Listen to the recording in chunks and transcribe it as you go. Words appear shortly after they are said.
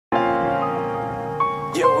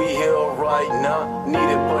Yeah, we here right now. Need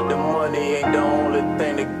it, but the money ain't the only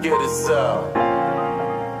thing to get us out.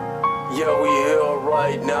 Yeah, we here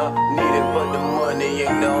right now. Need it, but the money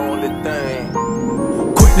ain't the only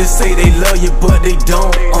thing. Quick to say they love you, but they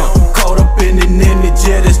don't. Caught up in an image,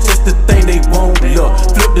 yeah, that's just the thing they won't. Look,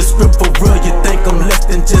 flip the script for real, you think I'm less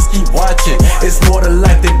than just keep watching. It's more to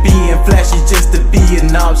life than being flashy just to be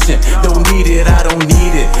an option. Don't need it, I don't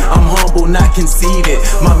need it. I'm humble, not conceited.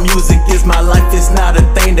 My music is my life, it's not a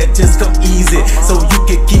thing that just come easy. So you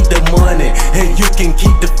can keep the money, and you can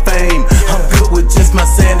keep the fame. I'm good with just my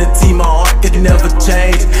sanity, my heart could never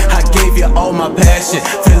change. I gave you all my passion,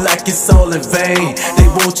 feel like it's all in vain. They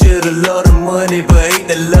want you to love the money, but hate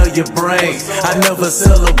to love your brain. I never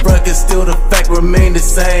sell a record, still the fact remain the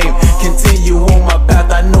same. Continue on my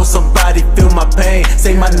path, I know somebody feel my pain.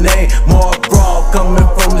 Say my name, Marvin Roberson, coming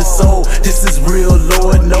from the soul. This is real,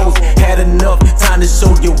 Lord knows. Had enough time to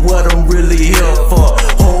show you what I'm really here for.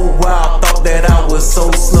 Whole while thought that I was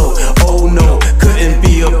so slow. Oh no, couldn't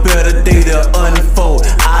be a better day to unfold.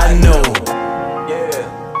 I know. Yeah.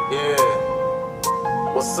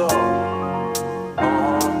 What's up?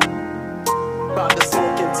 About to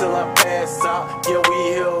smoke until I pass out. Yeah, we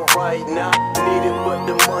here right now. Need it, but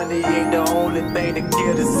the money ain't the only thing to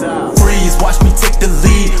get us out. Freeze, watch me take the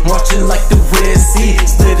lead, marching like the Red Sea.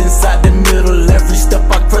 Split inside the middle, every step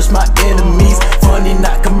I crush my enemies. Funny,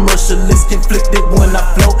 not commercialist, conflicted when I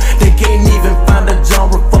flow. They can't even find a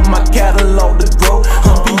genre for my catalog to grow.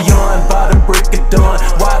 I'm beyond, by the break of dawn,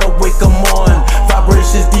 wide awake I'm on.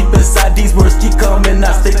 Vibrations deep inside, these words keep coming,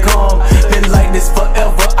 I stay calm. Been like this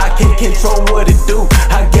forever, I can't control what it do.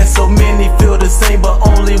 I guess so many feel the same, but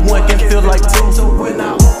only one can feel like two. So when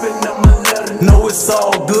I open up my letter, know it's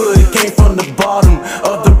all good. Came from the bottom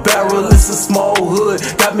of the barrel, it's a small hood.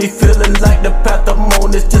 Got me feeling like the path I'm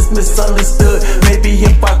on is just misunderstood. Maybe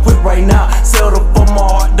if I quit right now, settle for my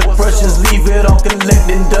heart depressions, leave it all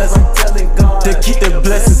collecting dust. I'm telling God to keep the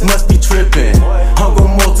blessings, must be tripping. I'm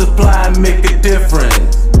gonna multiply and make a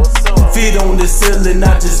difference. Feet on the ceiling,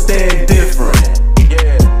 I just stand different.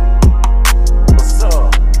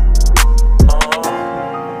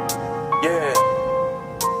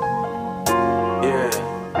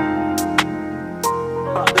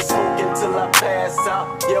 Till I pass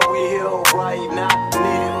out, yeah, we here right now.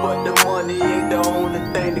 Need it, but the money ain't the only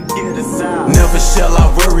thing to get us out. Never shall I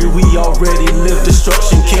worry, we already live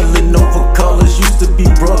destruction. Killing over colors, used to be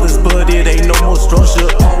brothers, but it ain't no more structure.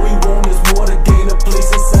 All we want is more to gain a place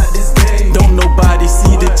inside this game. Don't nobody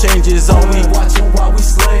see the changes, only watching while we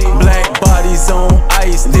slay. Black bodies on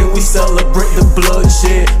ice, then we celebrate the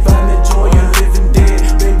bloodshed. Find the joy in living dead,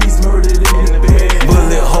 babies murdered in the bed.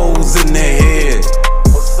 Bullet holes in their head.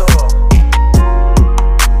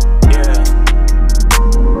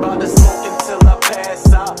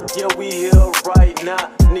 Yeah, we here right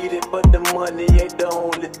now. Need it, but the money ain't the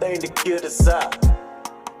only thing to get us out.